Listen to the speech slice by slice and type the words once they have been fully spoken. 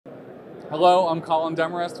Hello, I'm Colin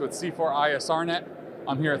Demarest with C4ISRnet.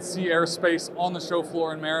 I'm here at Sea Airspace on the show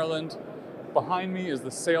floor in Maryland. Behind me is the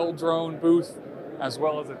Saildrone booth, as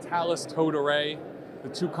well as a Thales towed array. The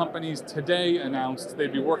two companies today announced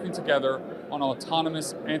they'd be working together on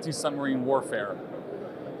autonomous anti-submarine warfare.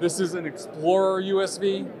 This is an Explorer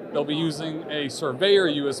USV. They'll be using a Surveyor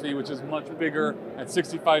USV, which is much bigger at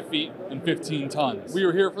 65 feet and 15 tons. We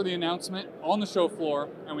were here for the announcement on the show floor,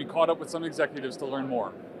 and we caught up with some executives to learn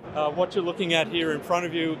more. What you're looking at here in front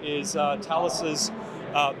of you is Thales's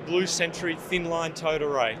Blue Sentry thin line towed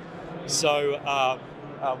array. So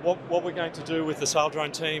what we're going to do with the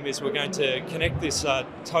Saildrone team is we're going to connect this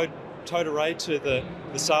towed array to the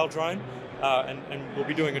Saildrone, and we'll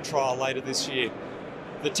be doing a trial later this year.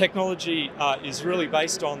 The technology is really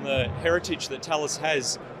based on the heritage that Thales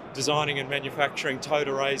has designing and manufacturing towed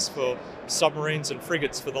arrays for submarines and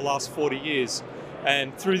frigates for the last 40 years.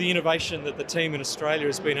 And through the innovation that the team in Australia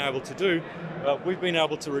has been able to do, we've been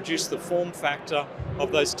able to reduce the form factor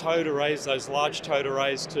of those towed arrays, those large towed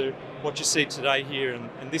arrays, to what you see today here.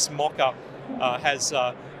 And this mock-up has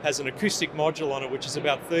an acoustic module on it, which is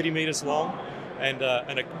about 30 metres long, and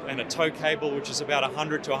a tow cable, which is about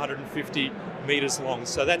 100 to 150 metres long.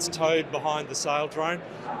 So that's towed behind the Saildrone,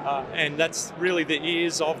 and that's really the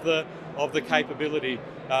ears of the capability,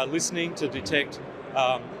 listening to detect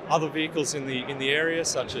other vehicles in the area,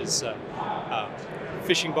 such as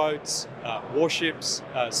fishing boats, warships,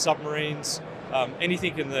 submarines,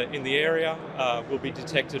 anything in the area will be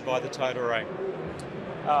detected by the towed array.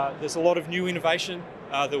 There's a lot of new innovation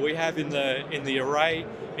that we have in the array,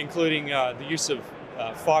 including the use of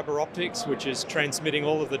fibre optics, which is transmitting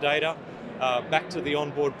all of the data back to the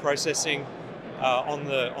onboard processing on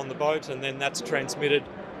the boat, and then that's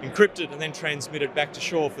encrypted and then transmitted back to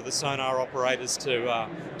shore for the sonar operators to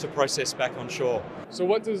process back on shore. So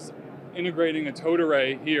what does integrating a towed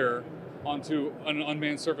array here onto an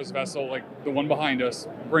unmanned surface vessel like the one behind us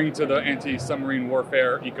bring to the anti-submarine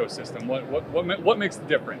warfare ecosystem? What makes the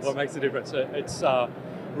difference? What makes the difference? It's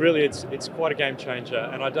quite a game changer,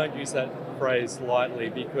 and I don't use that phrase lightly,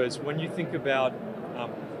 because when you think about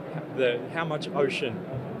how much ocean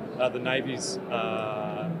the navies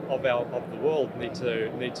of the world need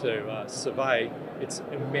to survey, it's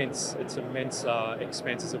immense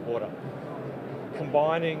expanses of water.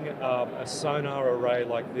 Combining a sonar array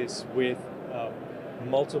like this with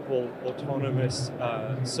multiple autonomous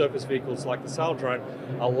surface vehicles like the Saildrone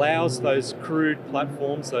allows those crewed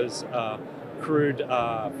platforms, those crewed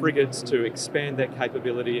frigates, to expand their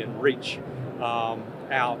capability and reach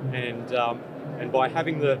out, and by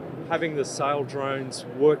having the Saildrones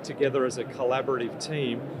work together as a collaborative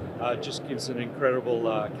team just gives an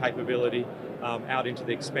incredible capability out into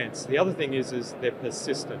the expanse. The other thing is they're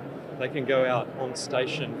persistent. They can go out on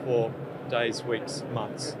station for days, weeks,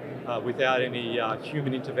 months without any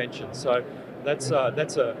human intervention. So that's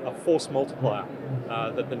a force multiplier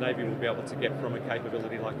that the Navy will be able to get from a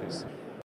capability like this.